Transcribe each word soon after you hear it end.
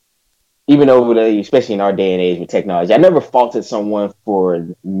even though especially in our day and age with technology, I never faulted someone for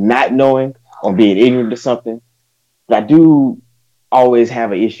not knowing or being ignorant to something. But I do always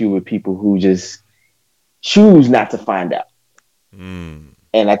have an issue with people who just choose not to find out. Mm.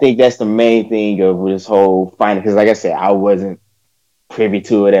 And I think that's the main thing of this whole finding. Because, like I said, I wasn't privy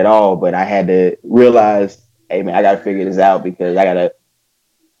to it at all, but I had to realize, hey man, I gotta figure this out because I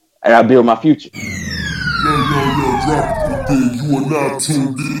gotta build my future. Yo, drop it thing. You are now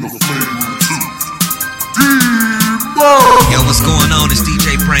tuned in to Flavor 2. Yo, what's going on? It's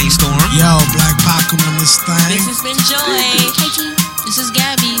DJ Brainstorm. Yo, Black Pac on this thing. This has been Joy. Katie, this is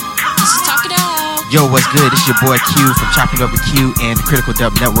Gabby. This is Talk It Out. Yo, what's good? It's your boy Q from Chopping Up with Q and the Critical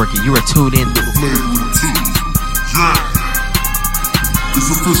Dub Network, and you are tuned in to Flavor 2. Yeah. It's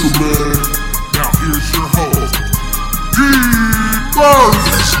official, man. Now here's your host, D-Buzz.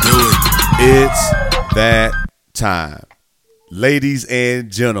 Let's do it. It's that time. Ladies and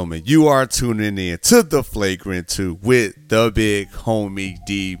gentlemen, you are tuning in to the Flagrant 2 with the big homie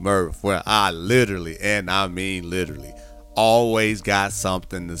D Murph, where I literally, and I mean literally, always got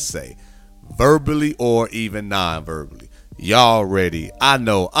something to say, verbally or even non-verbally. Y'all ready? I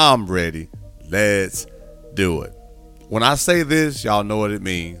know I'm ready. Let's do it. When I say this, y'all know what it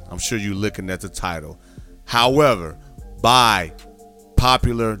means. I'm sure you're looking at the title. However, by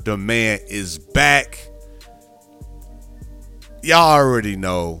popular demand is back. Y'all already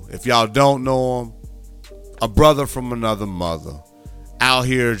know. If y'all don't know him, a brother from another mother. Out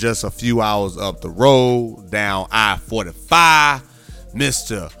here just a few hours up the road, down I-45,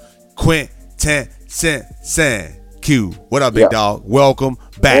 Mr. Quinten Q. What up, big dog? Welcome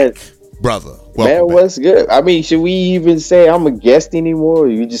back, brother. Welcome back. What's good? I mean, should we even say I'm a guest anymore? Or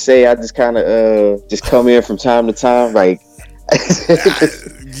you just say I just kind of just come in from time to time? Like,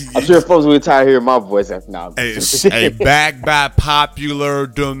 I'm sure folks will tired of hearing my voice. No, hey, back by popular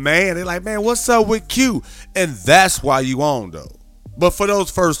demand. They're like, man, what's up with Q? And that's why you on, though. But for those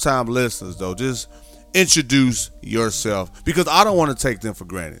first-time listeners, though, just introduce yourself, because I don't want to take them for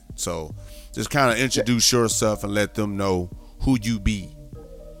granted. So just kind of introduce yourself and let them know who you be.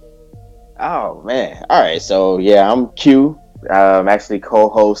 Oh, man. All right. So, yeah, I'm Q. I'm actually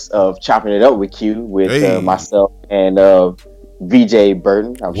co-host of Chopping It Up with Q with myself and VJ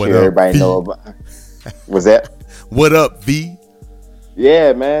Burton. I'm What sure up, everybody V? know about. What's that? What up, V?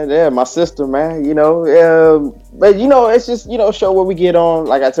 Yeah, man. Yeah, my sister, man. You know, but you know, it's just show where we get on.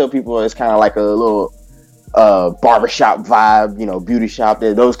 Like I tell people, it's kind of like a little barbershop vibe. You know, beauty shop.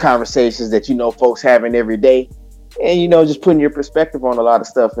 Those conversations that folks having every day, and just putting your perspective on a lot of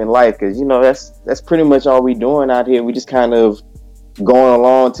stuff in life. Because that's pretty much all we doing out here. We just kind of going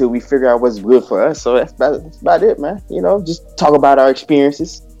along till we figure out what's good for us. So that's about it, man. Just talk about our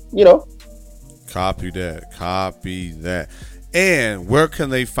experiences. Copy that. And where can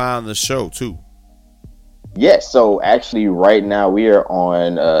they find the show, too? Yes, so actually right now we are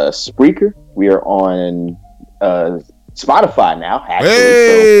on Spreaker. We are on Spotify now, actually.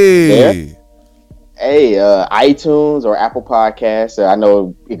 Hey! So, hey, iTunes or Apple Podcasts. I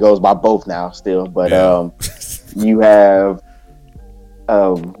know it goes by both now still, but you have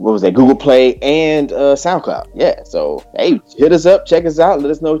what was that? Google Play and SoundCloud. Yeah, so hey, hit us up, check us out,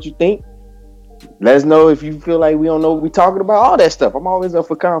 let us know what you think. Let us know if you feel like we don't know what we're talking about. All that stuff. I'm always up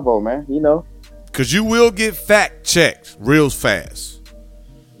for convo, man. Because you will get fact checked real fast.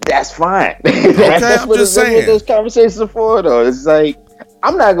 That's fine. Okay, that's I'm what just that's saying. what those conversations are for, though. It's like,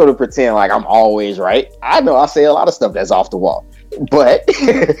 I'm not going to pretend like I'm always right. I know I say a lot of stuff that's off the wall. But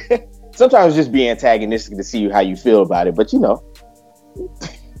sometimes just be antagonistic to see how you feel about it. But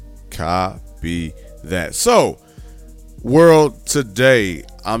Copy that. So, world today,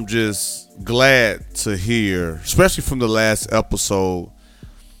 I'm just glad to hear, especially from the last episode,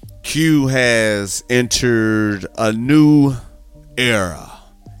 Q has entered a new era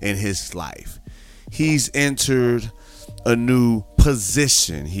in his life. He's entered a new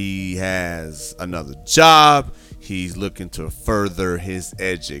position. He has another job. He's looking to further his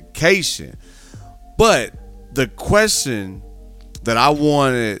education. But the question that I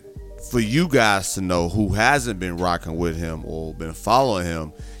wanted for you guys to know who hasn't been rocking with him or been following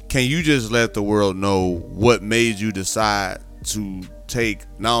him, can you just let the world know what made you decide to take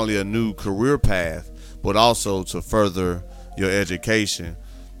not only a new career path, but also to further your education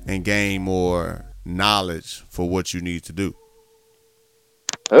and gain more knowledge for what you need to do?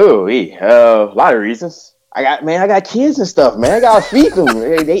 Oh, a lot of reasons. I got kids and stuff, man. I gotta feed them.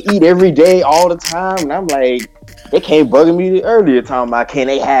 They eat every day, all the time, and I'm like, they came bugging me earlier talking about, can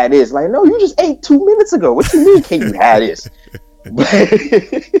they have this? Like, no, you just ate 2 minutes ago. What you mean, can you have this?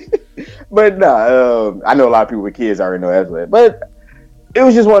 But no, I know a lot of people with kids already know that. But it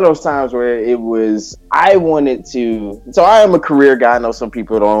was just one of those times where I wanted to. So I am a career guy. I know some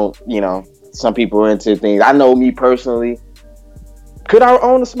people don't. Some people are into things. I know me personally. Could I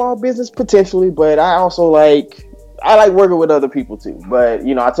own a small business potentially? But I also like working with other people too. But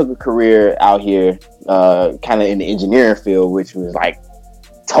I took a career out here, kind of in the engineering field, which was like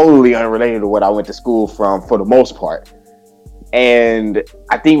totally unrelated to what I went to school from for the most part. And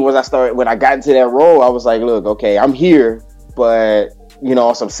I think when I got into that role, I was like, look, okay, I'm here, but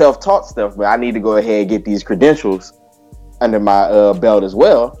some self-taught stuff, but I need to go ahead and get these credentials under my belt as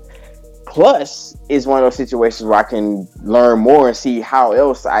well. Plus, it's one of those situations where I can learn more and see how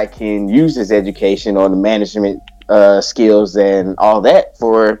else I can use this education or the management skills and all that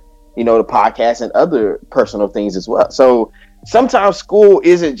for, the podcast and other personal things as well. So sometimes school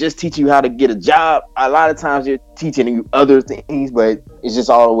isn't just teaching you how to get a job. A lot of times you're teaching you other things, but it's just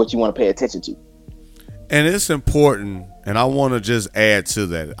all what you want to pay attention to. And it's important, and I want to just add to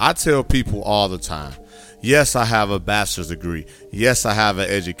that. I tell people all the time, yes, I have a bachelor's degree. Yes, I have an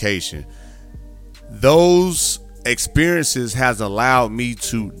education. Those experiences has allowed me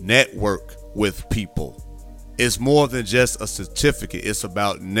to network with people. It's more than just a certificate. It's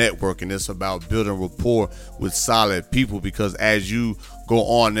about networking. It's about building rapport with solid people, because as you go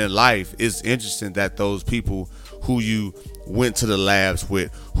on in life, it's interesting that those people who you went to the labs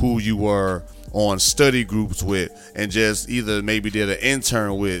with, who you were on study groups with, and just either maybe did an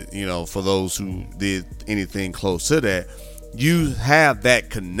intern with, for those who did anything close to that, you have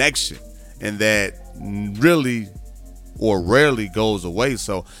that connection, and that really or rarely goes away.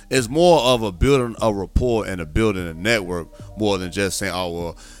 So it's more of a building a rapport and a building a network, more than just saying,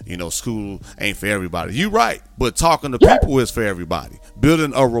 oh, well, school ain't for everybody. You're right, but talking to people is for everybody.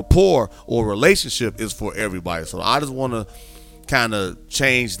 Building a rapport or relationship is for everybody. So I just want to kind of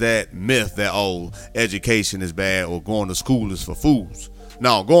change that myth that, education is bad or going to school is for fools.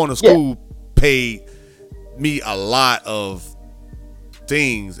 No, going to school paid me a lot of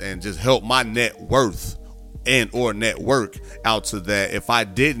things and just helped my net worth and or network out to that. If I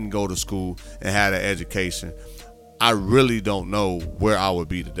didn't go to school and had an education, I really don't know where I would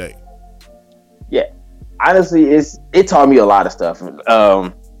be today. Yeah, honestly, it taught me a lot of stuff,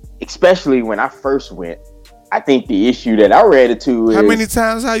 especially when I first went. I think the issue that I ran into is, how many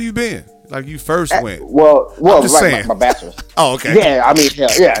times have you been? Like you first went? Well, I'm just saying. My bachelor's. Oh, okay. Yeah, I mean,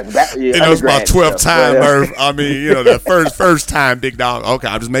 it was my 12th time, Murph. I mean, the first time, big dog. Okay,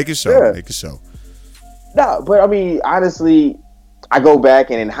 I'm just making sure. Yeah. Making sure. No, but I mean, honestly, I go back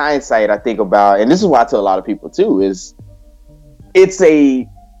and in hindsight, I think about, and this is what I tell a lot of people too, is it's a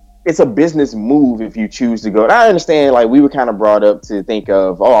business move if you choose to go. And I understand, like, we were kind of brought up to think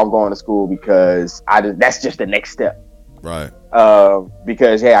of, I'm going to school because that's just the next step. Right.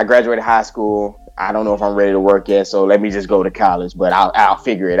 Because, hey, I graduated high school. I don't know if I'm ready to work yet, so let me just go to college, but I'll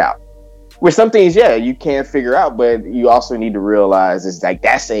figure it out. With some things, you can figure out, but you also need to realize it's like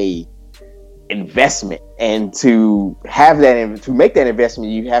that's a investment, and to have that, to make that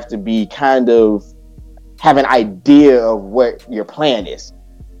investment, you have to be kind of have an idea of what your plan is.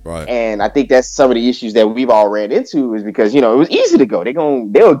 Right. And I think that's some of the issues that we've all ran into, is because it was easy to go.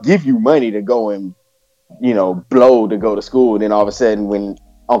 They'll give you money to go and blow to go to school, and then all of a sudden when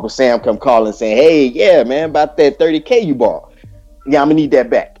Uncle Sam come calling saying, hey, yeah, man, about that $30K you borrowed, I'm gonna need that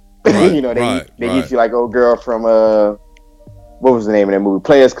back. Right, they get you like old girl from what was the name of that movie?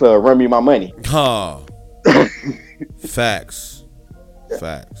 Players Club, Run Me My Money. Facts.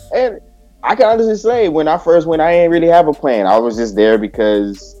 And I can honestly say, when I first went, I didn't really have a plan. I was just there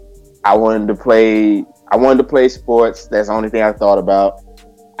because I wanted to play sports. That's the only thing I thought about.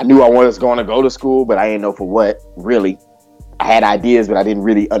 I knew I was going to go to school, but I didn't know for what, really. I had ideas, but I didn't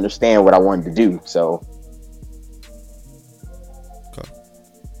really understand what I wanted to do. So, okay.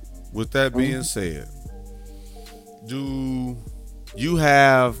 With that being said, do you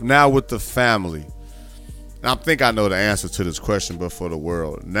have, now with the family, and I think I know the answer to this question, but for the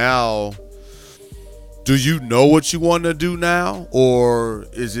world, now, do you know what you want to do now? Or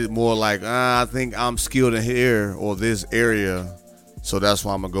is it more like, I think I'm skilled in here or this area, so that's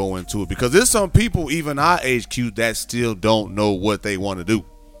why I'm going to go into it? Because there's some people, even our age, Q, that still don't know what they want to do.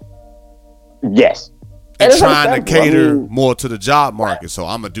 Yes. And trying to cater more to the job market. So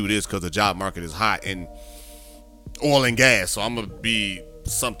I'm going to do this because the job market is hot in oil and gas. So I'm going to be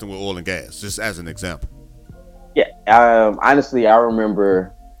something with oil and gas, just as an example. Yeah. Honestly, I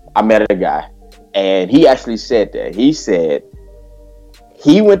remember I met a guy, and he actually said that. He said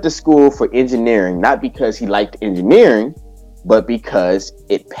he went to school for engineering, not because he liked engineering, but because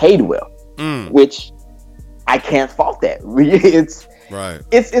it paid well, which I can't fault that. It's right.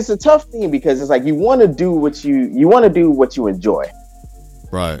 It's a tough thing, because it's like you want to do what you enjoy,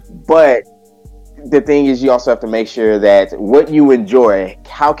 Right. But the thing is, you also have to make sure that what you enjoy,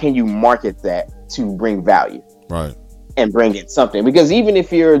 how can you market that to bring value? Right. And bring in something. Because even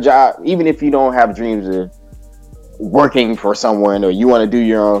if you're a job, even if you don't have dreams of working for someone or you want to do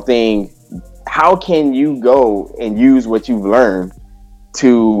your own thing, how can you go and use what you've learned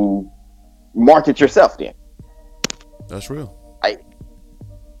to market yourself then? That's real.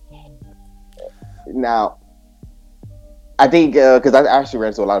 Now, I think because I actually ran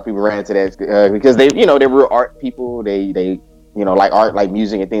into a lot of people ran into that because they, they're real art people. They like art, like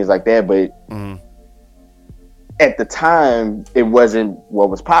music and things like that. But at the time, it wasn't what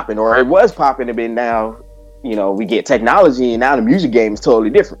was popping, or it was popping. But now, we get technology, and now the music game is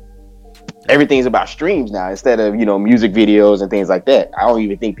totally different. Everything's about streams now instead of music videos and things like that. I don't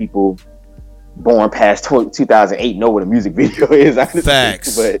even think people born past 2008 know what a music video is. Honestly.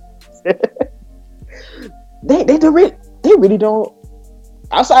 Facts, but they really don't.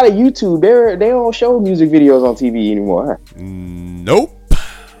 Outside of YouTube, they don't show music videos on TV anymore. Huh? Nope.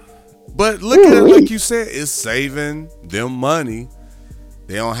 But look at it, like you said, it's saving them money.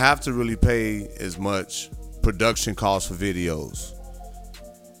 They don't have to really pay as much production costs for videos.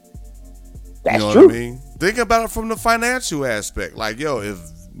 That's you know true. What I mean? Think about it from the financial aspect. Like, if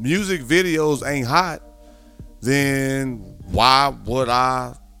music videos ain't hot, then why would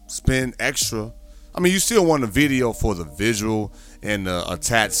I spend extra? I mean, you still want a video for the visual and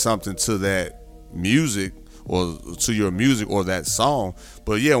attach something to that music or to your music or that song.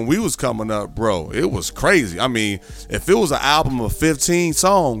 But yeah, when we was coming up, bro, it was crazy. I mean, if it was an album of 15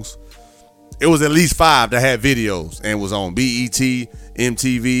 songs, it was at least 5 that had videos and was on BET,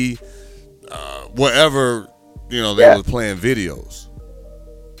 MTV, whatever, they was playing videos.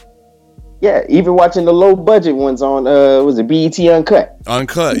 Yeah, even watching the low budget ones on was it BET Uncut?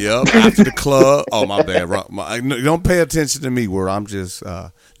 Uncut, yep. After the club. Oh, my bad. Don't pay attention to me, where I'm just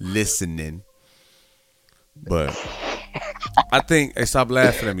listening. But I think, hey, stop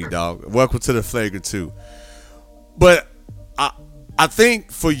laughing at me, dog. Welcome to the Flagrant 2. But I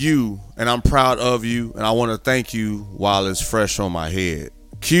think for you, and I'm proud of you, and I want to thank you while it's fresh on my head.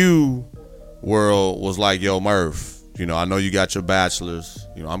 Q World was like, yo, Murph, I know you got your bachelor's.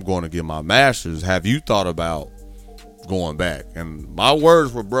 I'm going to get my master's. Have you thought about going back? And my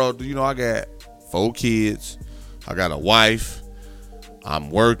words were, bro, I got 4 kids. I got a wife. I'm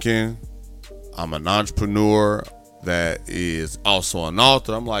working. I'm an entrepreneur that is also an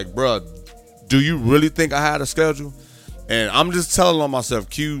author. I'm like, bro, do you really think I had a schedule? And I'm just telling on myself.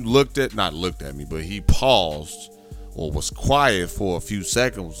 Q not looked at me, but he paused or was quiet for a few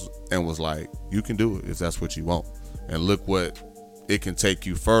seconds and was like, you can do it if that's what you want. And look what it can take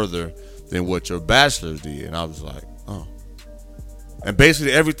you further than what your bachelor's did. And I was like, oh. And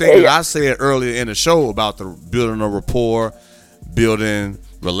basically everything that I said earlier in the show about the building a rapport, building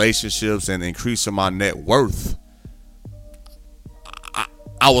relationships, and increasing my net worth,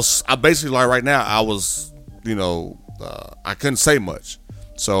 I basically, like right now, I was, I couldn't say much.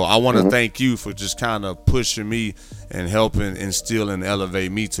 So I want to thank you for just kind of pushing me and helping instill and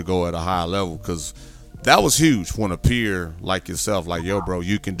elevate me to go at a higher level, because that was huge when a peer like yourself, like, yo, bro,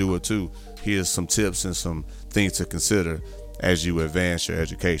 you can do it too. Here's some tips and some things to consider as you advance your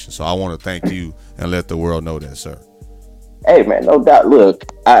education. So I want to thank you and let the world know that, sir. Hey, man, no doubt.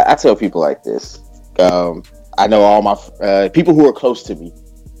 Look, I tell people like this. I know all my people who are close to me.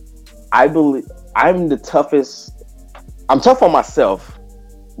 I believe I'm the toughest. I'm tough on myself,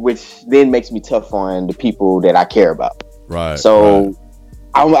 which then makes me tough on the people that I care about. Right. So right.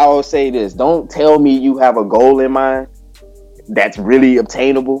 I will say this: don't tell me you have a goal in mind that's really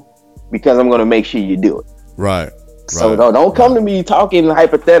obtainable, because I'm going to make sure you do it. Right. So don't come to me talking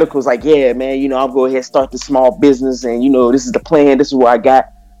hypotheticals like, yeah, man, I'll go ahead and start this small business, and this is the plan, this is what I got.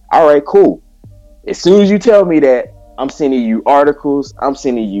 All right, cool. As soon as you tell me that, I'm sending you articles, I'm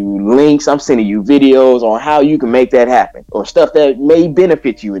sending you links, I'm sending you videos on how you can make that happen, or stuff that may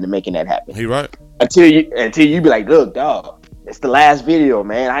benefit you into making that happen. He right. Until you be like, look, dog, it's the last video,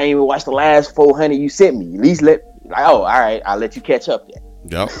 man. I ain't even watched the last 400 you sent me. At least all right, I'll let you catch up then.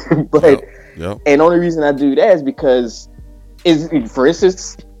 Yep. But yep. And the only reason I do that is because, for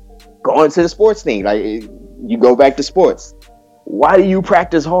instance, going to the sports thing, like you go back to sports. Why do you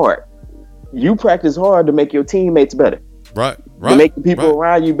practice hard? You practice hard to make your teammates better. Right. To make the people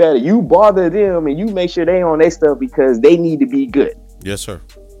around you better. You bother them and you make sure they on their stuff because they need to be good. Yes, sir.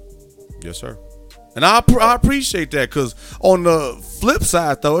 Yes, sir. And I appreciate that, because on the flip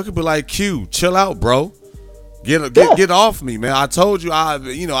side, though, it could be like, Q, chill out, bro. Get off me, man. I told you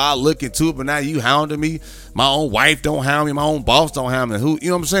I look into it, but now you hounding me. My own wife don't hound me. My own boss don't hound me. Who, you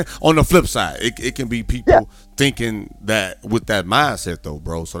know what I'm saying? On the flip side, it can be people thinking that with that mindset though,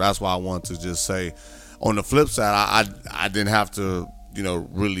 bro. So that's why I want to just say, on the flip side, I didn't have to,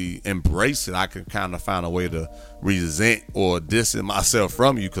 really embrace it. I can kind of find a way to resent or distance myself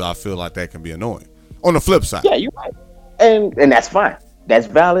from you because I feel like that can be annoying. On the flip side, yeah, you're right, and that's fine. That's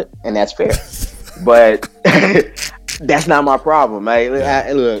valid and that's fair. But that's not my problem, man.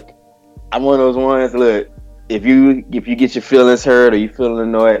 Look, I'm one of those ones. Look, if you get your feelings hurt or you feeling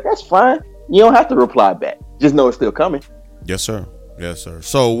annoyed, that's fine. You don't have to reply back. Just know it's still coming. Yes, sir. Yes, sir.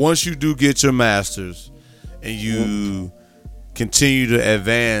 So once you do get your master's and you continue to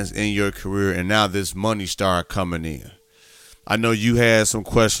advance in your career, and now this money start coming in, I know you had some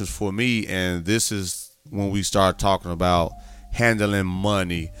questions for me, and this is when we start talking about handling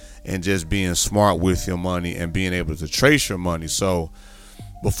money and just being smart with your money and being able to trace your money. So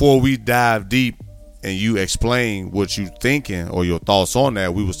before we dive deep and you explain what you thinking or your thoughts on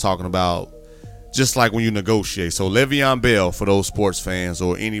that, we was talking about just like when you negotiate. So Le'Veon Bell, for those sports fans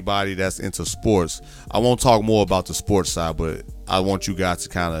or anybody that's into sports, I won't talk more about the sports side, but I want you guys to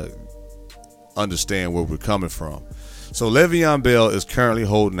kind of understand where we're coming from. So Le'Veon Bell is currently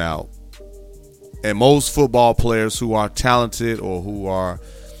holding out, and most football players who are talented or who are,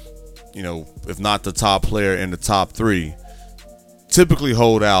 if not the top player in the top 3, typically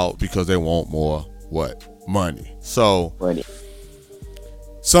hold out because they want more money. So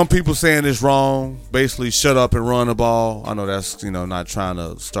some people saying it's wrong, basically shut up and run the ball. I know that's not trying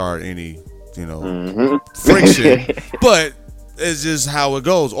to start any friction, but it's just how it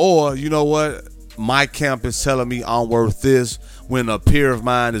goes. Or you know what, my camp is telling me I'm worth this when a peer of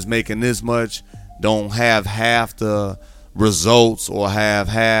mine is making this much, don't have half the results or have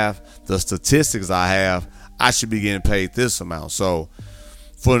half the statistics I have, I should be getting paid this amount. So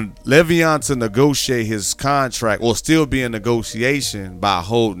for Le'Veon to negotiate his contract or still be in negotiation by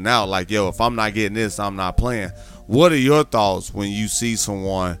holding out, like, yo, if I'm not getting this, I'm not playing. What are your thoughts when you see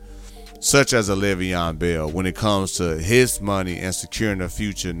someone such as a Le'Veon Bell when it comes to his money and securing the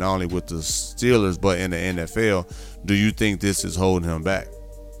future, not only with the Steelers, but in the NFL? Do you think this is holding him back?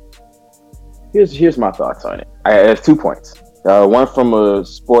 Here's my thoughts on it. There's 2 points. One from a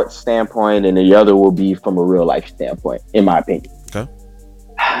sports standpoint, and the other will be from a real life standpoint, in my opinion. Okay.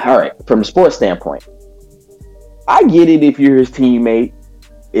 All right. From a sports standpoint, I get it if you're his teammate.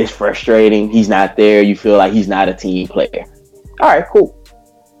 It's frustrating. He's not there. You feel like he's not a team player. All right, cool.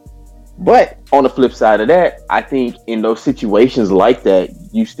 But on the flip side of that, I think in those situations like that,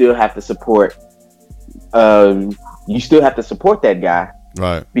 you still have to support. You still have to support that guy.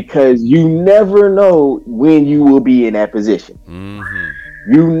 Right. Because you never know when you will be in that position.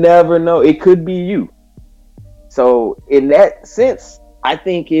 Mm-hmm. You never know. It could be you. So in that sense, I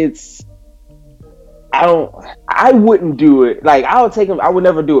think I wouldn't do it. Like, I would take him. I would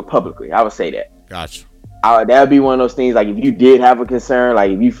never do it publicly. I would say that. Gotcha. That would be one of those things. Like, if you did have a concern,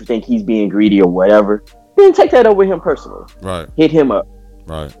 like if you think he's being greedy or whatever, then take that up with him personally. Right. Hit him up.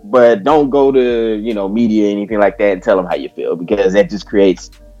 Right. But don't go to, media or anything like that and tell them how you feel, because that just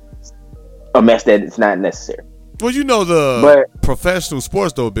creates a mess that it's not necessary. Well, professional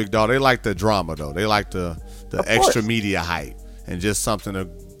sports though, big dog, they like the drama though. They like the extra media hype and just something to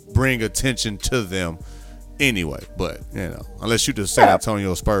bring attention to them anyway. But, unless you just San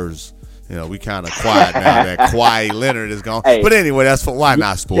Antonio Spurs, we kind of quiet now that Kawhi Leonard is gone. Hey, but anyway, that's for why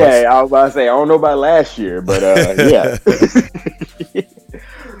not sports. Yeah, I was about to say, I don't know about last year, but yeah.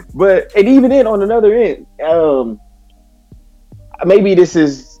 But, and even then, on another end, maybe this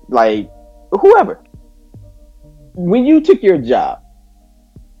is like whoever. When you took your job,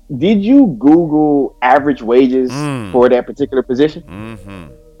 did you Google average wages for that particular position?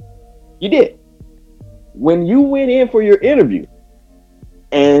 Mm-hmm. You did. When you went in for your interview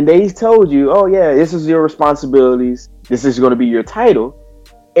and they told you, oh yeah, this is your responsibilities, this is going to be your title,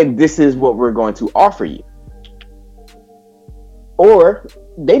 and this is what we're going to offer you. Or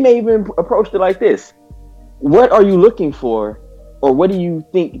they may even approach it like this. What are you looking for, or what do you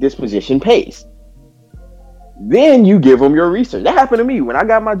think this position pays? Then you give them your research. That happened to me when I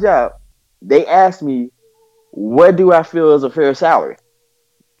got my job. They asked me, what do I feel is a fair salary?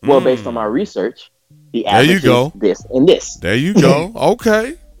 Well, based on my research, the average is this and this. There you go.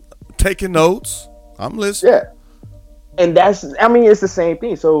 Okay. Taking notes. I'm listening. Yeah. And it's the same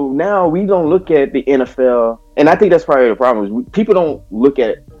thing. So now we don't look at the NFL, and I think that's probably the problem, is people don't look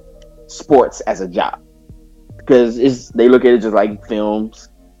at sports as a job, because they look at it just like films,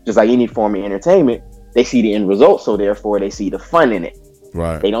 just like any form of entertainment. They see the end result, so therefore they see the fun in it.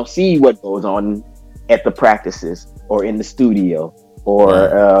 Right. They don't see what goes on at the practices or in the studio or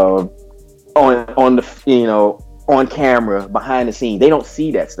on the on camera behind the scenes. They don't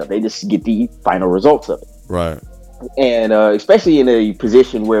see that stuff. They just get the final results of it. Right. And especially in a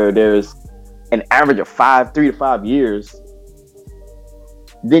position where there's an average of 3 to 5 years,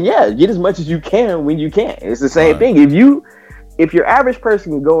 then get as much as you can when you can. It's the same thing. If your average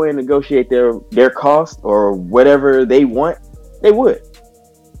person can go in and negotiate their cost or whatever they want, they would.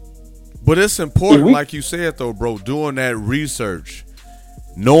 But it's important, like you said, though, bro, doing that research,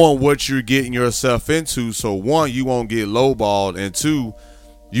 knowing what you're getting yourself into. So, one, you won't get lowballed. And two,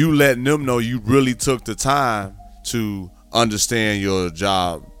 you letting them know you really took the time to understand your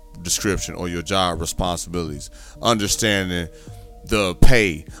job description or your job responsibilities, understanding the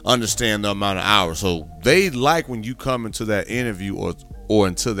pay, understand the amount of hours. So they like when you come into that interview or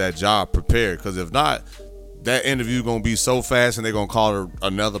into that job prepared, because if not, that interview gonna be so fast and they're gonna call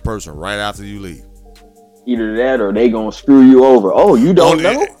another person right after you leave. Either that or they gonna screw you over. Oh, you don't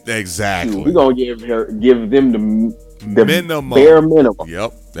know? Exactly. We're gonna give them the minimum. Bare minimum.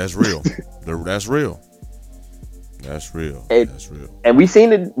 Yep, that's real. That's real. That's real. And we've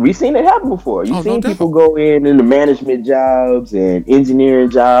seen it happen before. You've seen people go into management jobs and engineering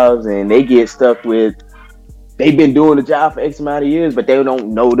jobs, and they get stuck with, they've been doing the job for X amount of years, but they don't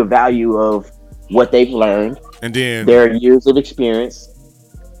know the value of what they've learned. And then their years of experience.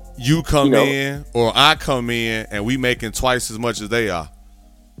 You come in, or I come in, and we making twice as much as they are.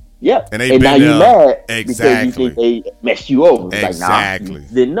 Yep. And now you mad exactly because you think they messed you over. It's exactly. Like,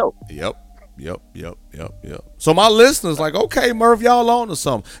 nah, didn't know. Yep. So my listeners like, okay, Murph, y'all on to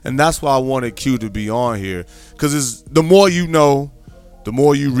something. And that's why I wanted Q to be on here. Because it's the more you know, the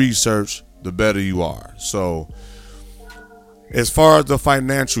more you research, the better you are. So as far as the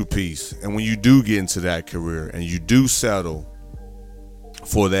financial piece, and when you do get into that career and you do settle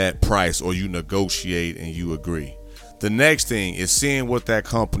for that price, or you negotiate and you agree, the next thing is seeing what that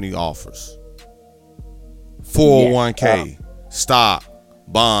company offers. 401k, stock,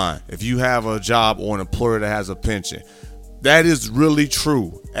 bond. If you have a job or an employer that has a pension, that is really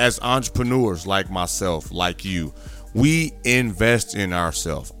true. As entrepreneurs like myself, like you, we invest in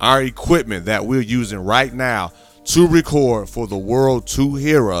ourselves. Our equipment that we're using right now to record for the world to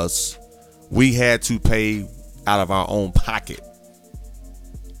hear us, we had to pay out of our own pocket.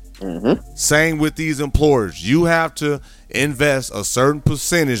 Mm-hmm. Same with these employers. You have to invest a certain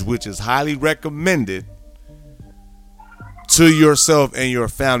percentage, which is highly recommended, to yourself and your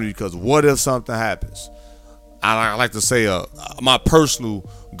family, because what if something happens? I like to say my personal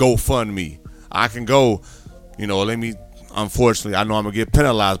GoFundMe. I can go, unfortunately, I know I'm going to get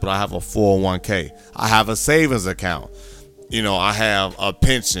penalized, but I have a 401k. I have a savings account. I have a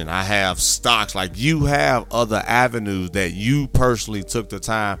pension. I have stocks. Like, you have other avenues that you personally took the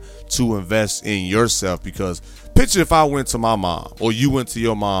time to invest in yourself. Because picture if I went to my mom, or you went to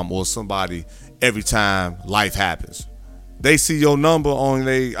your mom, or somebody, every time life happens. They see your number on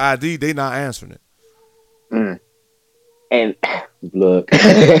their ID, they not answering it. Mm. And look,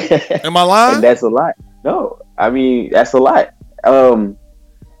 am I lying? And that's a lot. No, I mean, that's a lot. And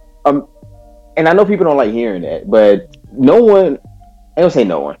I know people don't like hearing that, but I don't say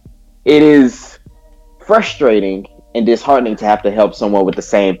no one. It is frustrating and disheartening to have to help someone with the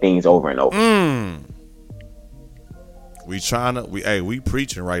same things over and over. We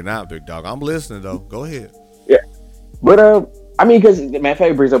preaching right now, big dog. I'm listening though. Go ahead. Yeah. But because matter of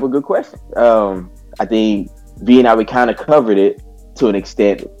fact, it brings up a good question. I think V and I, we kind of covered it to an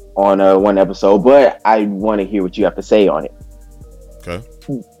extent on one episode, but I want to hear what you have to say on it. Okay.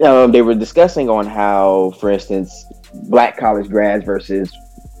 They were discussing on how, for instance, black college grads versus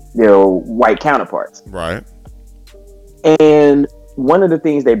white counterparts. Right. And one of the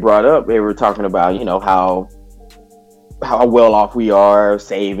things they brought up, they were talking about, how well off we are,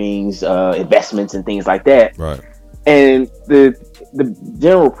 savings, investments, and things like that. Right. And the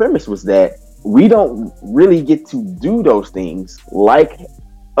general premise was that we don't really get to do those things like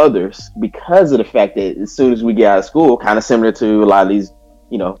others because of the fact that as soon as we get out of school, kind of similar to a lot of these,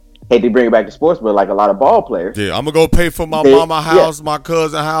 hate to bring it back to sports, but like a lot of ball players. Yeah, I'm going to go pay for my mama house, my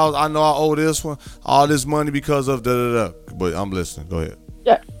cousin house. I know I owe this one, all this money because of da-da-da. But I'm listening. Go ahead.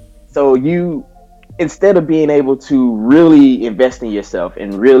 Yeah. So you, instead of being able to really invest in yourself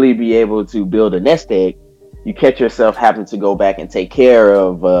and really be able to build a nest egg, you catch yourself having to go back and take care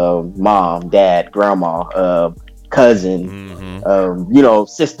of mom, dad, grandma, cousin,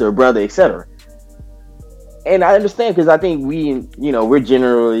 sister, brother, etc. And I understand, because I think we're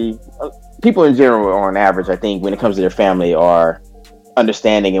generally, people in general, on average, I think when it comes to their family, are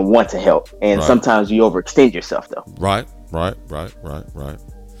understanding and want to help. And sometimes you overextend yourself, though. Right.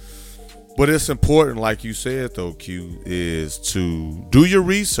 But it's important, like you said, though, Q, is to do your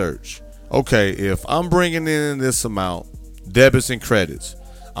research. Okay, if I'm bringing in this amount, debits and credits,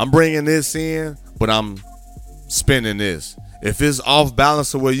 I'm bringing this in, but I'm spending this. If it's off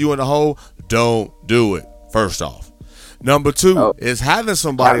balance of where you in the hole, don't do it, first off. Number two is having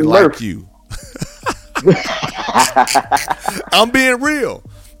somebody like you. I'm being real.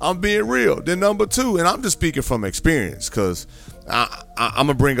 Then number two, and I'm just speaking from experience, because I'm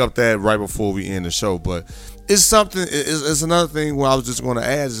gonna bring up that right before we end the show, but it's something. It's another thing where I was just gonna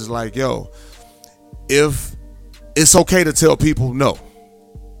add is like, yo, if it's okay to tell people no.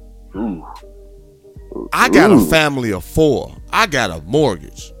 I got a family of 4. I got a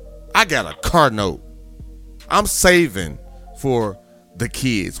mortgage. I got a car note. I'm saving for the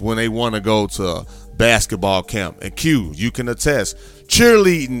kids when they want to go to a basketball camp. And Q, you can attest,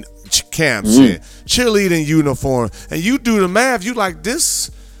 cheerleading camps and cheerleading uniform. And you do the math, you like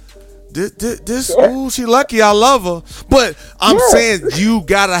this, ooh, she lucky I love her. But I'm saying you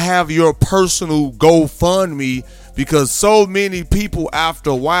gotta have your personal GoFundMe, because so many people after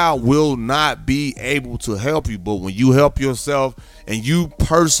a while will not be able to help you. But when you help yourself and you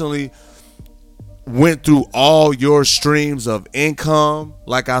personally went through all your streams of income,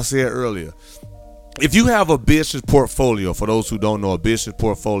 like I said earlier, if you have a business portfolio, for those who don't know, a business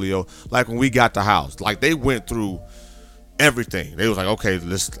portfolio, like when we got the house, like they went through everything. They was like, okay,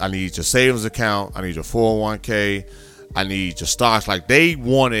 I need your savings account, I need your 401k, I need your stocks. Like they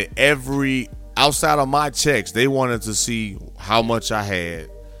wanted outside of my checks, they wanted to see how much I had,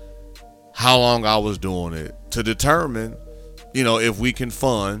 how long I was doing it, to determine, if we can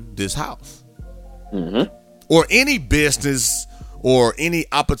fund this house. Or any business or any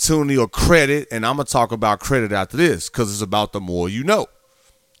opportunity or credit. And I'm going to talk about credit after this, because it's about the more you know.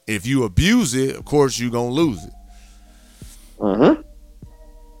 If you abuse it, of course, you're going to lose it.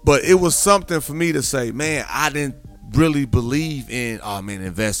 But it was something for me to say, man, I didn't really believe in,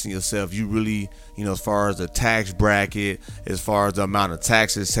 invest in yourself. You really, as far as the tax bracket, as far as the amount of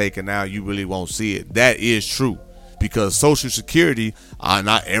taxes taken out, you really won't see it. That is true, because Social Security,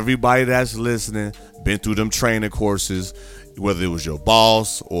 not everybody that's listening been through them training courses, whether it was your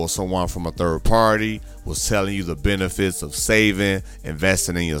boss or someone from a third party was telling you the benefits of saving,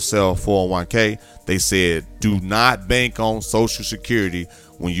 investing in yourself, 401k. They said, do not bank on Social Security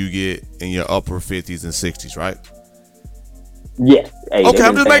when you get in your upper 50s and 60s, right? Yeah. Hey, okay,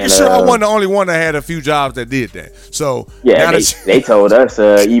 I'm just making sure I wasn't the only one that had a few jobs that did that. So yeah, they told us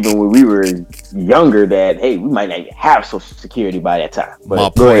even when we were younger that, hey, we might not even have Social Security by that time. But my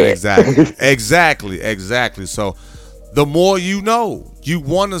point, exactly. So the more you know, you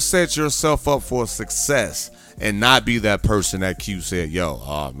want to set yourself up for success and not be that person that Q said,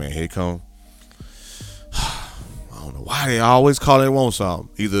 yo, man, here come. I don't know why they always call it want something.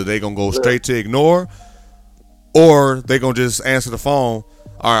 Either they gonna go straight to ignore, or they gonna just answer the phone.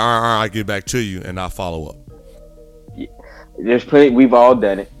 All right, I get back to you and I follow up. Yeah. There's plenty. We've all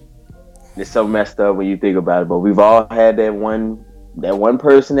done it. It's so messed up when you think about it, but we've all had that one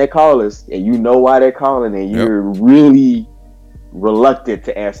person that calls us, and you know why they're calling, and you're really reluctant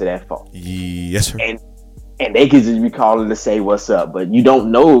to answer that phone. Yes, sir. And they could just be calling to say what's up, but you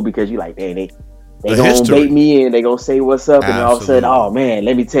don't know, because you're like, they gonna bait me in. They gonna say what's up, and all of a sudden, oh man,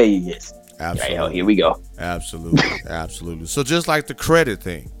 let me tell you this. Absolutely. Right, here we go. Absolutely. So just like the credit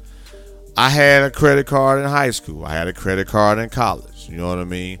thing, I had a credit card in high school. I had a credit card in college. You know what I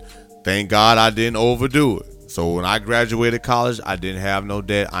mean? Thank God I didn't overdo it. So when I graduated college, I didn't have no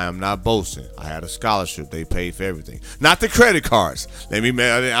debt. I am not boasting. I had a scholarship. They paid for everything. Not the credit cards. I'm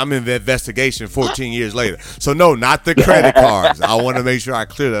in the investigation 14 years later. So no, not the credit cards. I want to make sure I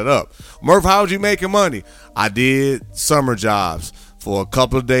clear that up. Murph, how was you making money? I did summer jobs for a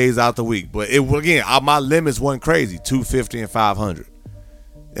couple of days out the week. But my limits wasn't crazy, $250 and $500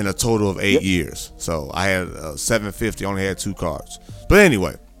 in a total of 8 years. So I had $750, only had 2 cards. But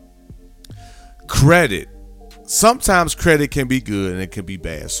anyway, credit. Sometimes credit can be good and it can be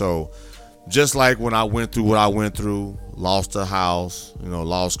bad. So just like when I went through what I went through, lost a house,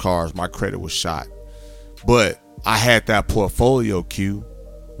 lost cars, my credit was shot. But I had that portfolio, Q,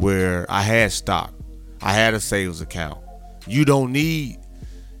 where I had stock. I had a savings account. You don't need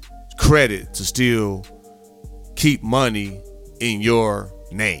credit to still keep money in your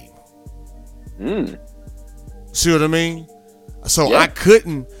name. See what I mean? So I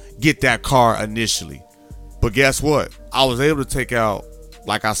couldn't get that car initially. But guess what? I was able to take out,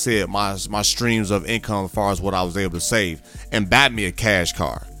 like I said, my streams of income as far as what I was able to save, and buy me a cash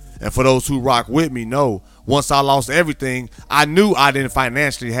car. And for those who rock with me, know, once I lost everything, I knew I didn't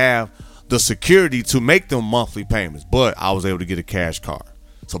financially have the security to make them monthly payments, but I was able to get a cash car.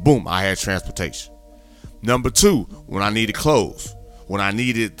 So boom, I had transportation. Number 2, when I needed clothes, when I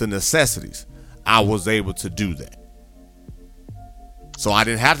needed the necessities, I was able to do that. So I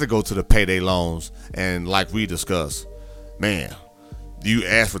didn't have to go to the payday loans. And like we discussed, man, you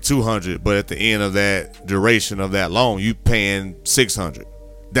ask for $200, but at the end of that duration of that loan, you paying $600.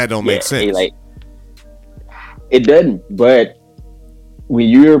 That don't make sense. Like, it doesn't. But when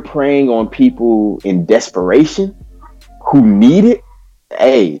you're preying on people in desperation who need it,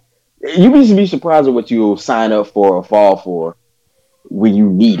 hey, you should be surprised at what you'll sign up for or fall for when you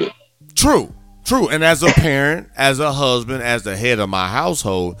need it. True. And as a parent, as a husband, as the head of my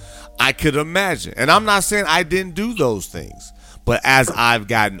household, I could imagine. And I'm not saying I didn't do those things, but as I've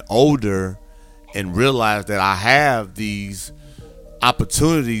gotten older and realized that I have these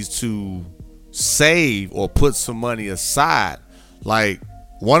opportunities to save or put some money aside, like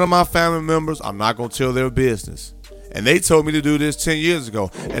one of my family members, I'm not going to tell their business, and they told me to do this 10 years ago,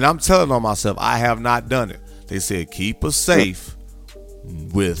 and I'm telling on myself, I have not done it. They said, keep a safe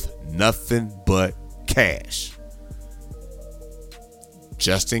with nothing but cash.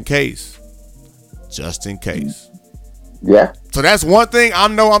 Just in case. Yeah. So that's one thing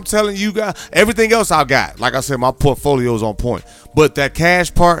I'm telling you guys. Everything else I got. Like I said, my portfolio is on point. But that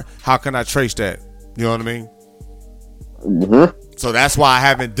cash part, how can I trace that? You know what I mean? Mm-hmm. So that's why I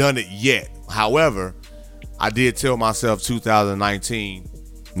haven't done it yet. However, I did tell myself 2019,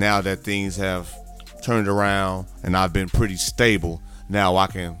 now that things have turned around and I've been pretty stable, now I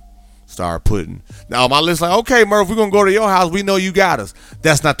can start putting. Now my list like, okay, Murph, we're gonna go to your house. We know you got us.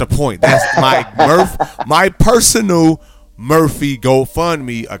 That's not the point. That's my personal Murphy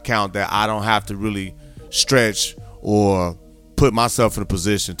GoFundMe account that I don't have to really stretch or put myself in a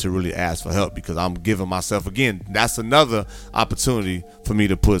position to really ask for help, because I'm giving myself, again, that's another opportunity for me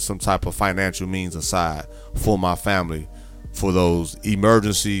to put some type of financial means aside for my family, for those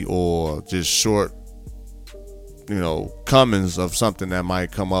emergency or just short, comings of something that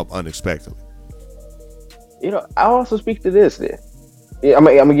might come up unexpectedly. I'll also speak to this then. Yeah, I'm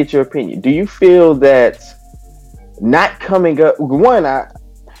gonna get your opinion. Do you feel that not coming up, one, I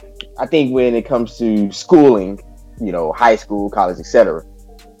think when it comes to schooling, high school, college, etc.,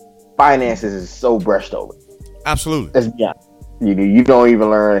 finances is so brushed over. Absolutely. Let's be honest. You don't even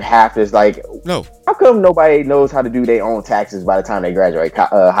learn half this. Like, no. How come nobody knows how to do their own taxes by the time they graduate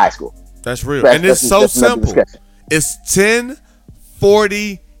high school? That's real. And it's so simple. It's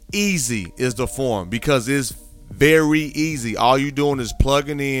 1040 easy is the form, because it's very easy. All you doing is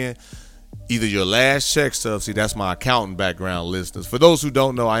plugging in either your last check stuff. See, that's my accountant background, listeners. For those who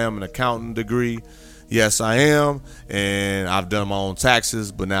don't know, I am an accountant degree. Yes, I am. And I've done my own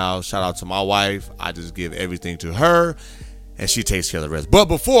taxes. But now, shout out to my wife. I just give everything to her, and she takes care of the rest. But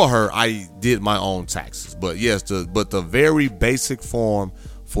before her, I did my own taxes. But yes, the very basic form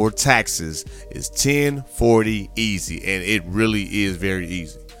for taxes is 1040 easy, and it really is very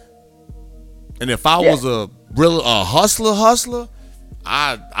easy. And if I was a hustler,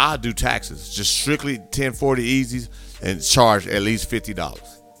 I do taxes just strictly 1040 easy and charge at least $50.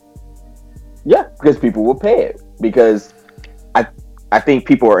 Yeah, because people will pay it, because I think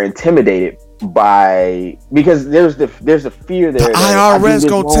people are intimidated because there's a fear there. The IRS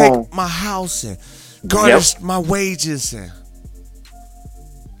gonna take my house and garnish my wages and.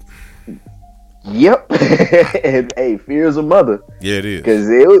 Yep. And hey, fear is a mother. Yeah, it is. Because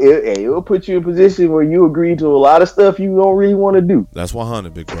it'll put you in a position where you agree to a lot of stuff you don't really want to do. That's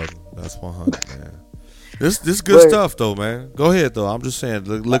 100, big brother. That's 100, man. This good stuff though, man. Go ahead though. I'm just saying,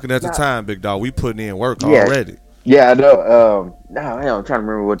 looking at the time, big dog, we putting in work already. Yeah, I know. I'm trying to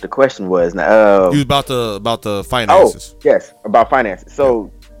remember what the question was. Now, you about the finances. Oh, yes, about finances.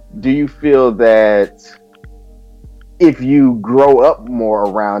 So, do you feel that if you grow up more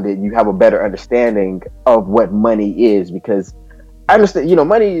around it, you have a better understanding of what money is? Because I understand,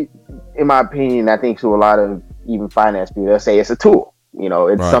 money, in my opinion, I think to a lot of even finance people, they'll say it's a tool.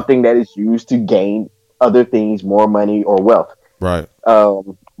 It's something that is used to gain other things, more money or wealth. Right.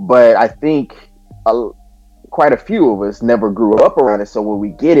 But I think quite a few of us never grew up around it. So when we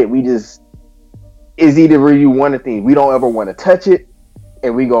get it, it's either really one of the things. We don't ever want to touch it,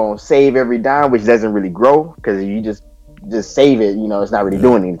 and we gonna save every dime, which doesn't really grow, because you just save it, it's not really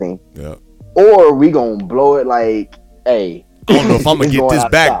doing anything. Yeah. Or we gonna blow it like, hey, I don't know if I'm gonna get this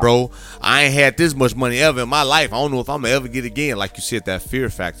back, bro. I ain't had this much money ever in my life. I don't know if I'm gonna ever get it again. Like you said, that fear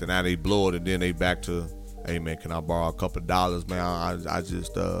factor. Now they blow it, and then they back to, hey man, can I borrow a couple of dollars, man? I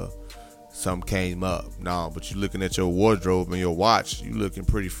just something came up. No, but you looking at your wardrobe and your watch, you looking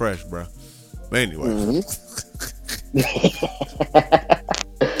pretty fresh, bro. But anyway.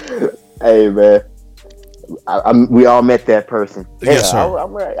 Hey man, we all met that person. Yes, sir.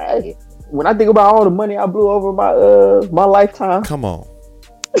 When I think about all the money I blew over my lifetime, Come on.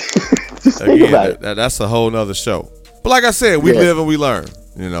 just think about it. That's a whole nother show. But like I said, we live and we learn,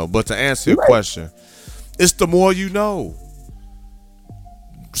 you know. But to answer your question, it's the more you know.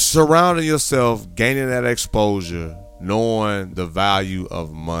 Surrounding yourself, gaining that exposure, knowing the value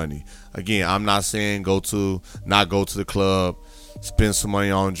of money. Again, I'm not saying not go to the club, spend some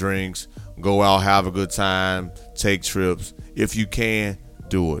money on drinks, go out, have a good time, take trips. If you can,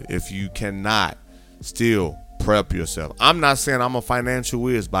 do it. If you cannot, still prep yourself. I'm not saying I'm a financial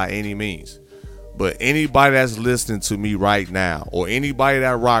whiz by any means, but anybody that's listening to me right now or anybody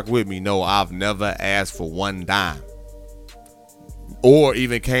that rock with me know I've never asked for one dime or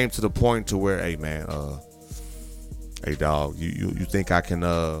even came to the point to where, hey man, hey dog, you think I can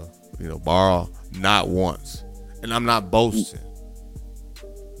borrow? Not once. And I'm not boasting.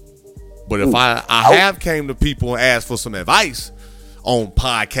 But if I have came to people and asked for some advice on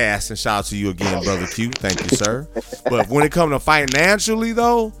podcasts, and shout out to you again, Brother Q. Thank you, sir. But when it comes to financially,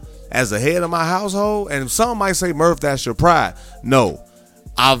 though, as the head of my household, and some might say, Murph, that's your pride. No,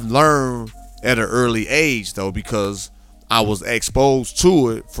 I've learned at an early age, though, because I was exposed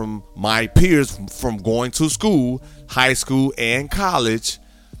to it from my peers from going to school, high school, and college,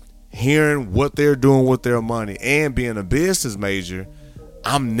 hearing what they're doing with their money, and being a business major.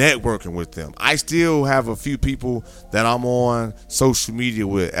 I'm networking with them. I still have a few people that I'm on social media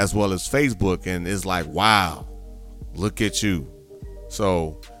with as well as Facebook, and it's like, wow, look at you.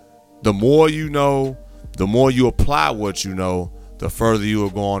 So the more you know, the more you apply what you know, the further you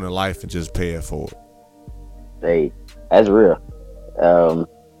will go on in life and just pay it forward. Hey, that's real. I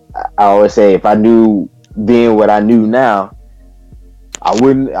always say if I knew being what I knew now, I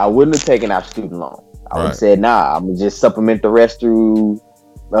wouldn't have taken out student loan. I would have said, nah, I'm gonna just supplement the rest through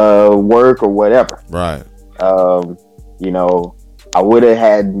work or whatever. Right. I would have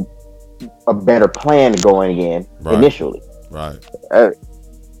had a better plan going in initially. Right.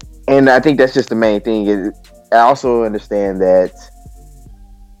 And I think that's just the main thing. I also understand that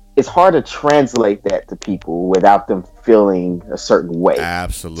it's hard to translate that to people without them feeling a certain way.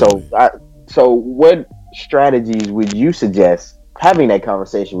 Absolutely. So what strategies would you suggest having that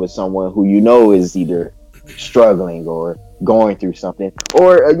conversation with someone who you know is either struggling or going through something,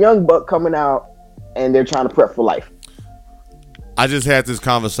 or a young buck coming out and they're trying to prep for life? I just had this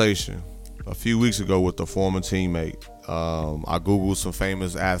conversation a few weeks ago with a former teammate. I Googled some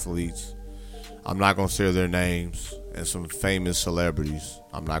famous athletes. I'm not going to share their names, and some famous celebrities.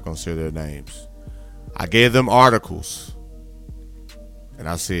 I'm not going to share their names. I gave them articles, and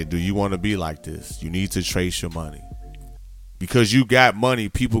I said, do you want to be like this? You need to trace your money. Because you got money,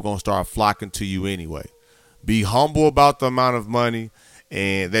 people going to start flocking to you anyway. Be humble about the amount of money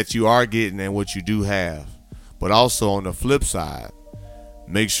and that you are getting and what you do have. But also on the flip side,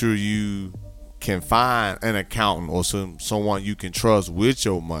 make sure you can find an accountant or someone you can trust with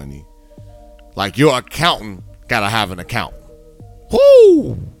your money. Like your accountant got to have an accountant.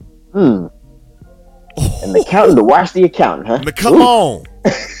 Woo! An accountant to watch the accountant, huh? Come on.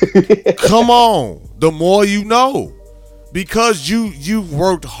 Come on. The more you know. Because you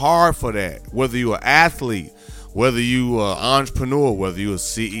worked hard for that. Whether you're an athlete, whether you are an entrepreneur, whether you're a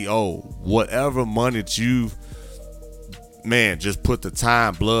CEO, whatever money that you've, just put the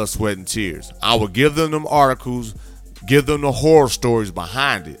time, blood, sweat, and tears. I would give them articles, give them the horror stories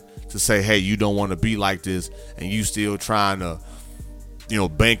behind it to say, hey, you don't want to be like this, and you still trying to,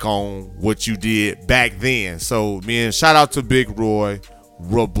 bank on what you did back then. So, shout out to Big Roy,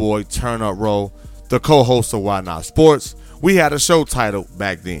 Boy, Turn Up Roll, the co-host of Why Not Sports. We had a show titled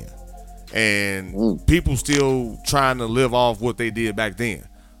back then, and people still trying to live off what they did back then.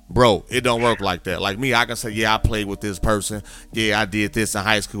 Bro, it don't work like that. Like me, I can say, yeah, I played with this person. Yeah, I did this in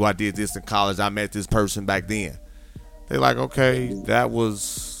high school. I did this in college. I met this person back then. They're like, okay, that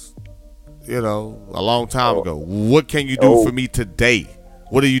was, a long time ago. What can you do for me today?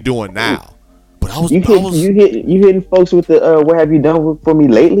 What are you doing now? But you hitting folks with the what have you done for me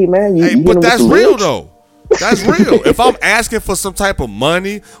lately, man? But that's real though. That's real. If I'm asking for some type of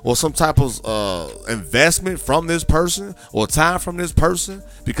money or some type of investment from this person or time from this person,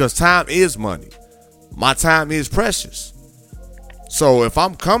 because time is money. My time is precious. So if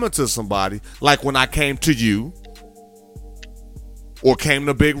I'm coming to somebody, like when I came to you, or came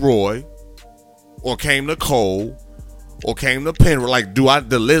to Big Roy, or came to Cole, or came to Penrith,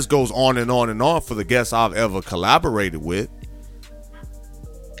 the list goes on and on and on for the guests I've ever collaborated with.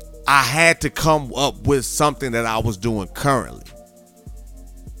 I had to come up with something that I was doing currently.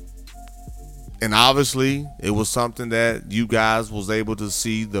 And obviously, it was something that you guys was able to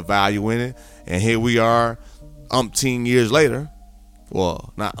see the value in it. And here we are, umpteen years later.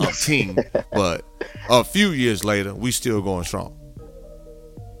 Well, not umpteen, but a few years later, we still going strong.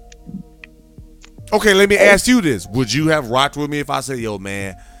 Okay, let me ask you this. Would you have rocked with me if I said, yo,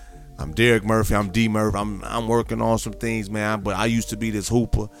 man, I'm Derek Murphy, I'm D Murphy, I'm working on some things, man, but I used to be this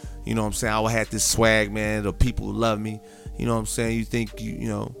hooper. You know what I'm saying? I had this swag, man. The people love me. You know what I'm saying? You think you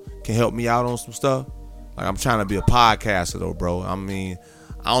know can help me out on some stuff? Like, I'm trying to be a podcaster though, bro. I mean,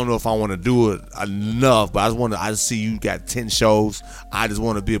 I don't know if I want to do it enough, but I just see you got 10 shows. I just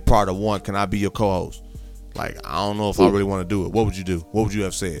want to be a part of one. Can I be your co-host? Like, I don't know if I really want to do it. What would you do? What would you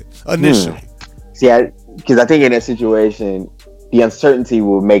have said initially? See, because I think in that situation, the uncertainty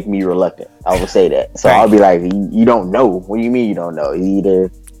will make me reluctant. I will say that. So I'll be like, you don't know. What do you mean you don't know?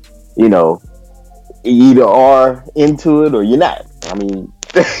 You either are into it or you're not. I mean,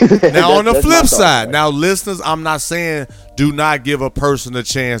 now on the flip side, now listeners, I'm not saying do not give a person a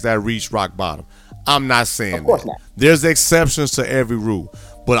chance that reached rock bottom. I'm not saying of course that. Not. There's exceptions to every rule.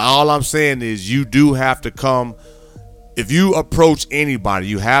 But all I'm saying is you do have to come, if you approach anybody,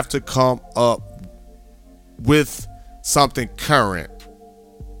 you have to come up with something current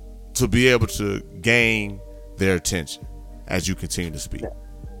to be able to gain their attention as you continue to speak.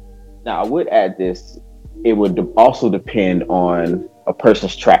 Now, I would add this. It would also depend on a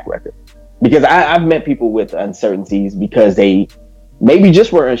person's track record. Because I've met people with uncertainties because they maybe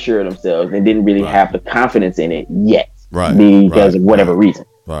just were unsure of themselves and didn't really have the confidence in it yet. Right. Because of whatever reason.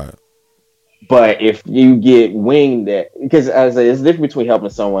 Right. But if you get winged because as I say, it's different between helping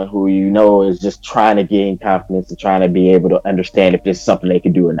someone who you know is just trying to gain confidence and trying to be able to understand if this is something they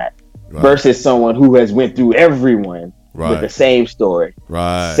can do or not, versus someone who has went through everyone with the same story,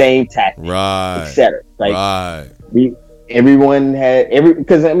 same tactics, etc. Like everyone had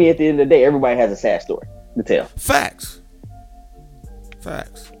because I mean at the end of the day, everybody has a sad story to tell. Facts.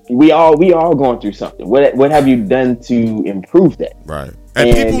 We all going through something. What have you done to improve that? Right.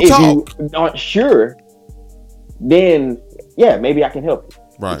 And people if talk. you aren't sure, then yeah, maybe I can help you.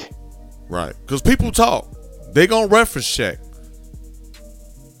 Right. Because people talk. They gonna reference check.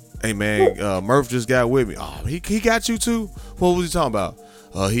 Hey man, Murph just got with me. Oh, he got you too? What was he talking about?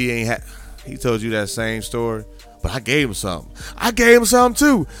 He told you that same story, but I gave him something. I gave him something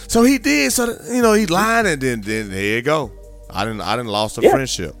too. So he did. So he lying, and then here you go. I didn't lost a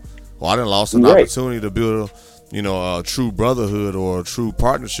friendship. Or I didn't lost an opportunity to build a true brotherhood or a true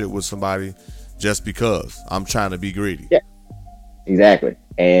partnership with somebody just because I'm trying to be greedy. Yeah, exactly.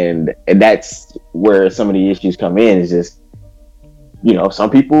 And that's where some of the issues come in is just, some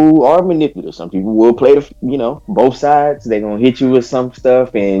people are manipulative. Some people will play both sides. They're going to hit you with some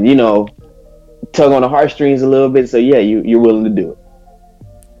stuff and, tug on the heartstrings a little bit. So yeah, you're willing to do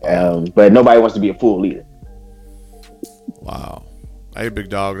it. But nobody wants to be a fool either. Wow. Hey, big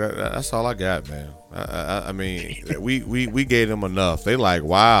dog, that's all I got, man. I mean, we gave them enough. They like,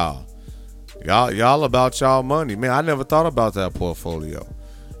 wow, y'all about y'all money, man. I never thought about that portfolio.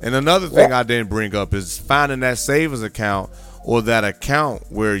 And another thing I didn't bring up is finding that savings account or that account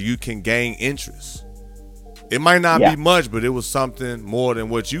where you can gain interest. It might not be much, but it was something more than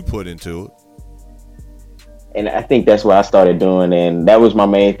what you put into it. And I think that's what I started doing, and that was my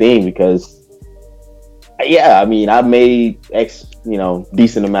main thing because. Yeah, I mean, I made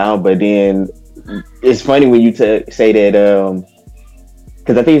decent amount, but then it's funny when you say that,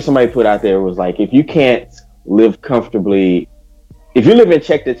 because I think somebody put out there was like, if you can't live comfortably, if you're living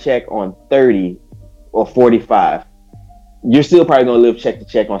check to check on 30 or 45, you're still probably going to live check to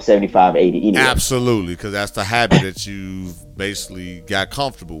check on 75, 80 anyway. Absolutely, because that's the habit that you've basically got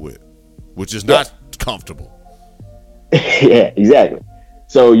comfortable with, which is not comfortable. Yeah, exactly.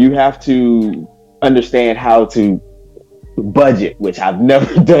 So you have to understand how to budget, which I've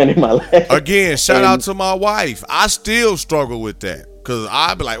never done in my life. Again, shout out to my wife. I still struggle with that because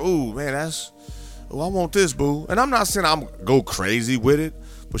I be like, "Ooh, man, I want this, boo." And I'm not saying I'm go crazy with it,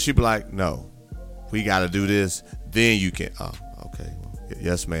 but she be like, "No, we got to do this. Then you can." Oh, okay. Well,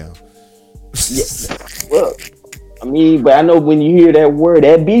 yes, ma'am. Yeah. Well, I mean, but I know when you hear that word,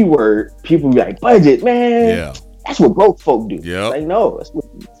 that B word, people be like, "Budget, man." Yeah, that's what broke folk do. Yeah, like no, that's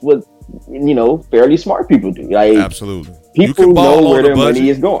what fairly smart people do. Like absolutely, people know where their money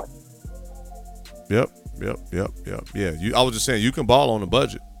is going. Yep. Yeah, I was just saying you can ball on the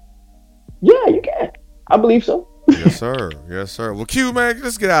budget. Yeah, you can. I believe so. Yes, sir. Well, Q, man,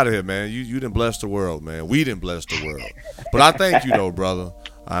 let's get out of here, man. You didn't bless the world, man. We didn't bless the world. But I thank you, though, brother.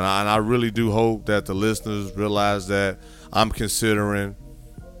 And I really do hope that the listeners realize that I'm considering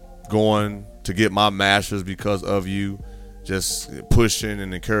going to get my master's because of you. just pushing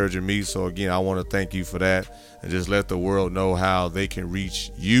and encouraging me. So again, I want to thank you for that, and just let the world know how they can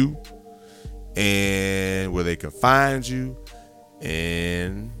reach you and where they can find you,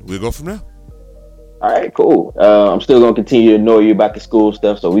 and we'll go from there. All right, cool. I'm still gonna continue to annoy you about the school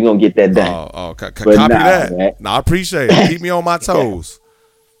stuff, so we're gonna get that done. Copy that. Man. No, I appreciate it. Keep me on my toes.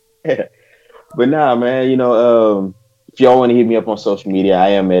 But nah, man, you know, if y'all want to hit me up on social media, I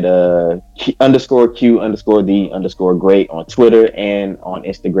am at _Q_the_great on Twitter and on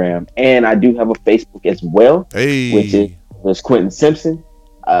Instagram. And I do have a Facebook as well, which is Quentin Simpson.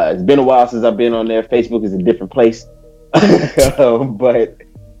 It's been a while since I've been on there. Facebook is a different place. But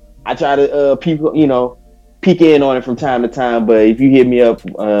I try to peek in on it from time to time. But if you hit me up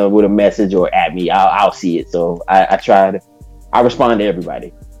with a message or at me, I'll see it. So I respond to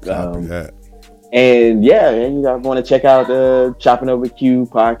everybody. Copy that. And yeah, and you guys want to check out the Chopping Over Q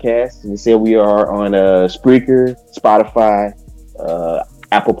podcast. And you said we are on Spreaker, Spotify,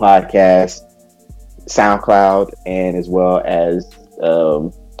 Apple Podcasts, SoundCloud, and as well as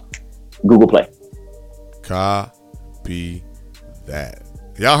Google Play. Copy that.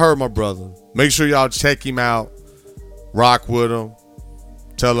 Y'all heard my brother. Make sure y'all check him out. Rock with him.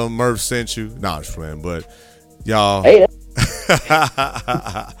 Tell him Murph sent you. Nah, I'm just playing, but y'all. Hey.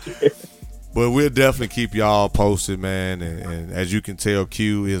 But we'll definitely keep y'all posted, man. And as you can tell,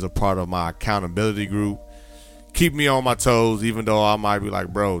 Q is a part of my accountability group. Keep me on my toes, even though I might be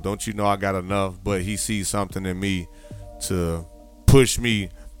like, bro, don't you know I got enough? But he sees something in me to push me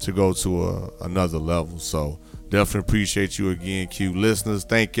to go to another level. So definitely appreciate you again, Q. Listeners,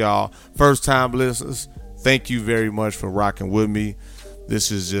 thank y'all. First time listeners, thank you very much for rocking with me.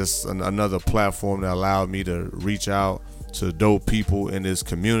 This is just another platform that allowed me to reach out to dope people in this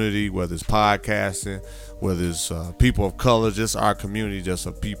community, whether it's podcasting, whether it's people of color, just our community, just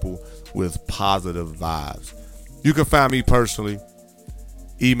of people with positive vibes. You can find me personally.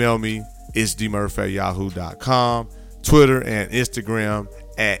 Email me, itsdmurph@yahoo.com. Twitter and Instagram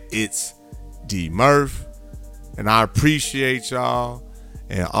 @itsdmurph. And I appreciate y'all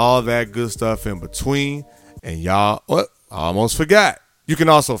and all that good stuff in between. And y'all, I almost forgot. You can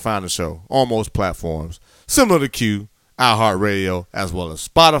also find the show on most platforms, similar to Q, iHeartRadio, as well as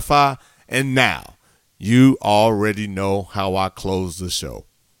Spotify. And now, you already know how I close the show.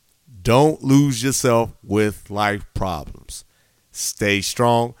 Don't lose yourself with life problems. Stay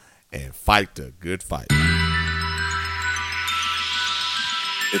strong and fight the good fight.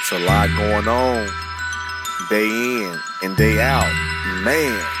 It's a lot going on. Day in and day out.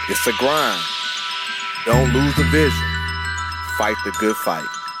 Man, it's a grind. Don't lose the vision. Fight the good fight.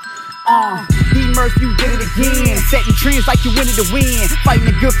 D-Murph, you did it again. Setting trends like you wanted to win. Fighting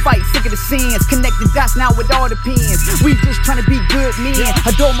a good fight, sick of the sins. Connecting dots now with all the pins. We just trying to be good men.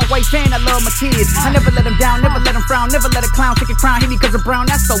 Adore my wife and I love my kids. I never let them down, never let them frown. Never let a clown take a crown. Hit me cause I'm brown,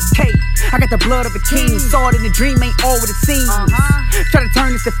 that's okay. I got the blood of a king. Saw it in the dream, ain't all what it seems. Try to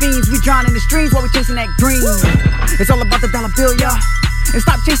turn us to fiends. We drown in the streams while we chasing that green. It's all about the dollar bill, y'all. And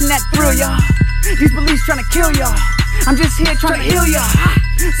stop chasing that thrill, y'all. These beliefs trying to kill y'all. I'm just here trying to heal y'all.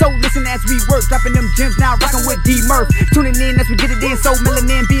 So listen as we work, dropping them gems now, rocking with D-Murph. Tuning in as we get it in, so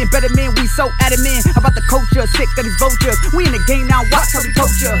melanin, being better men, we so adamant about the culture, sick of these vultures. We in the game now, watch how we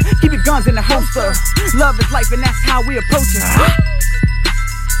coach ya. Keep your guns in the holster. Love is life and that's how we approach it.